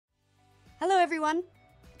Hello everyone!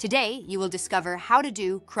 Today you will discover how to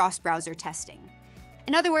do cross-browser testing.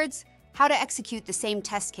 In other words, how to execute the same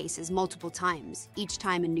test cases multiple times, each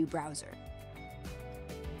time in a new browser.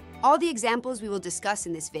 All the examples we will discuss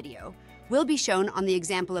in this video will be shown on the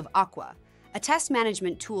example of Aqua, a test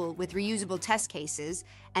management tool with reusable test cases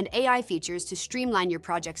and AI features to streamline your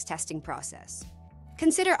project's testing process.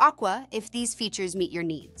 Consider Aqua if these features meet your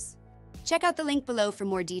needs. Check out the link below for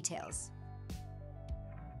more details.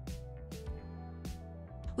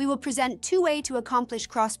 We will present two ways to accomplish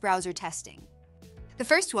cross-browser testing. The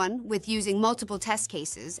first one with using multiple test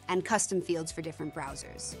cases and custom fields for different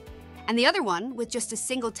browsers. And the other one with just a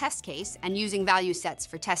single test case and using value sets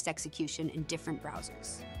for test execution in different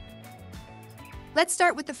browsers. Let's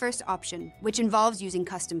start with the first option, which involves using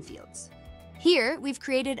custom fields. Here, we've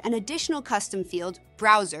created an additional custom field,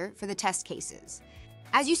 browser, for the test cases.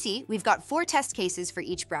 As you see, we've got 4 test cases for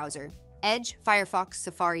each browser: Edge, Firefox,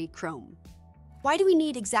 Safari, Chrome. Why do we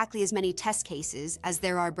need exactly as many test cases as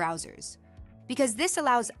there are browsers? Because this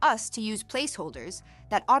allows us to use placeholders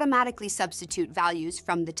that automatically substitute values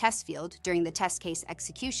from the test field during the test case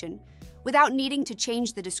execution without needing to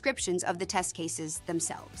change the descriptions of the test cases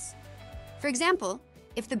themselves. For example,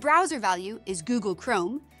 if the browser value is Google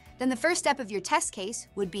Chrome, then the first step of your test case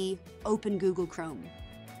would be Open Google Chrome.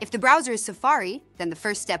 If the browser is Safari, then the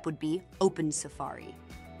first step would be Open Safari.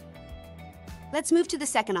 Let's move to the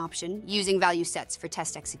second option, using value sets for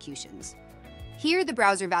test executions. Here, the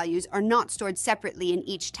browser values are not stored separately in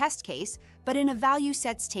each test case, but in a value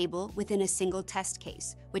sets table within a single test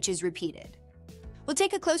case, which is repeated. We'll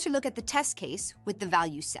take a closer look at the test case with the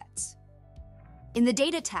value sets. In the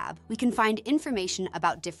Data tab, we can find information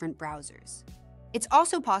about different browsers. It's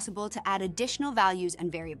also possible to add additional values and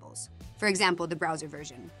variables, for example, the browser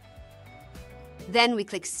version. Then we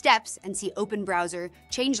click Steps and see Open Browser,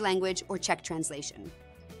 Change Language, or Check Translation.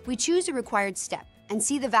 We choose a required step and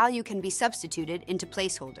see the value can be substituted into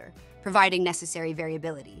placeholder, providing necessary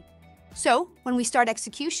variability. So, when we start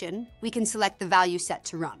execution, we can select the value set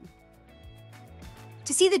to run.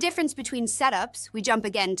 To see the difference between setups, we jump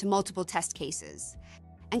again to multiple test cases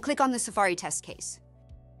and click on the Safari test case.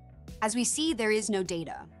 As we see, there is no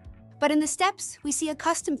data. But in the steps, we see a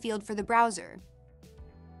custom field for the browser.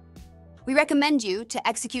 We recommend you to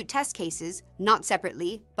execute test cases, not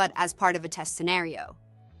separately, but as part of a test scenario.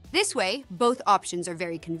 This way, both options are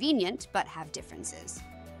very convenient, but have differences.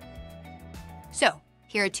 So,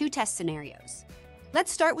 here are 2 test scenarios.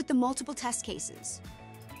 Let's start with the multiple test cases.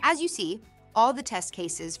 As you see, all the test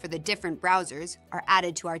cases for the different browsers are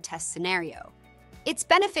added to our test scenario. It's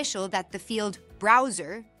beneficial that the field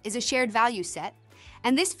browser is a shared value set,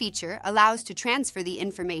 and this feature allows to transfer the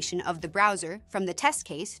information of the browser from the test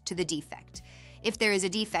case to the defect, if there is a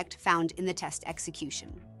defect found in the test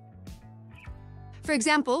execution. For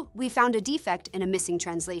example, we found a defect in a missing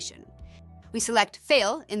translation. We select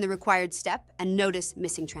Fail in the required step and notice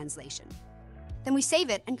missing translation. Then we save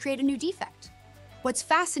it and create a new defect. What's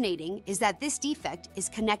fascinating is that this defect is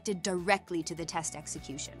connected directly to the test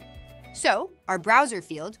execution. So, our browser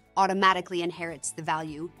field automatically inherits the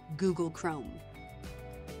value Google Chrome.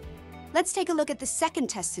 Let's take a look at the second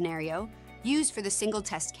test scenario used for the single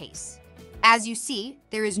test case. As you see,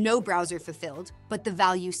 there is no browser fulfilled, but the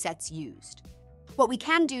value sets used. What we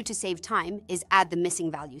can do to save time is add the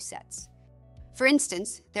missing value sets. For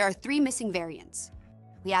instance, there are 3 missing variants.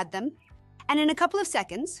 We add them, and in a couple of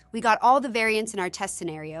seconds, we got all the variants in our test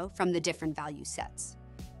scenario from the different value sets.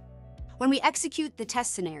 When we execute the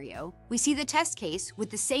test scenario, we see the test case with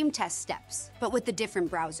the same test steps, but with the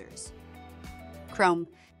different browsers: Chrome,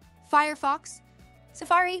 Firefox,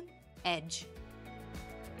 Safari, Edge.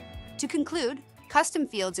 To conclude, custom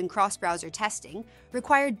fields in cross-browser testing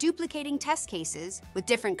require duplicating test cases with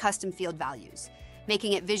different custom field values,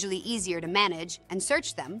 making it visually easier to manage and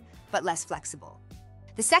search them, but less flexible.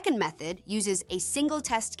 The second method uses a single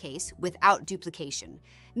test case without duplication,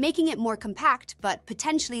 making it more compact but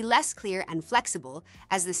potentially less clear and flexible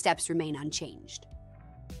as the steps remain unchanged.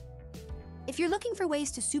 If you're looking for ways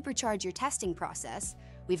to supercharge your testing process,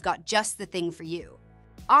 we've got just the thing for you.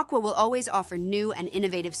 Aqua will always offer new and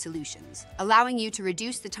innovative solutions, allowing you to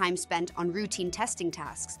reduce the time spent on routine testing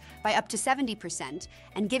tasks by up to 70%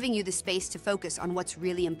 and giving you the space to focus on what's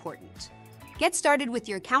really important. Get started with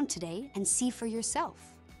your account today and see for yourself.